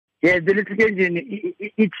Yes, the electric engine,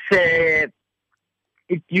 it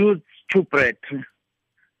uses two batteries.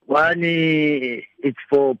 One is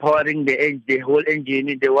for powering the whole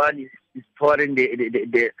engine. The one is powering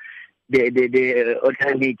the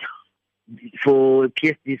alternator. For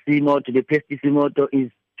PSDC motor, the PSDC motor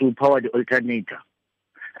is to power the alternator.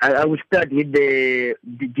 I will start with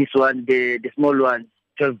this one, the small one,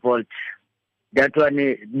 12 volts. That one,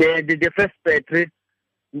 the first battery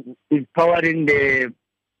is powering the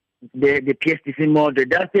PSDC motor.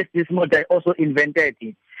 That PSDC motor I also invented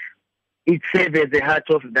it. It serves as the heart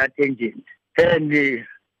of that engine. And if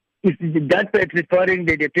that battery powering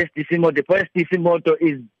the PSDC motor, the PSDC motor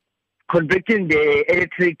is converting the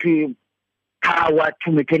electric power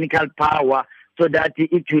to mechanical power so that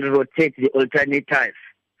it will rotate the alternators.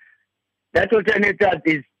 That alternator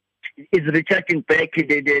is recharging back,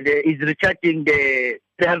 is recharging the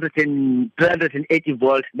 380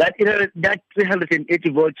 volts. That 380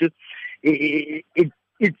 volts,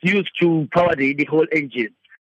 it's used to power the whole engine.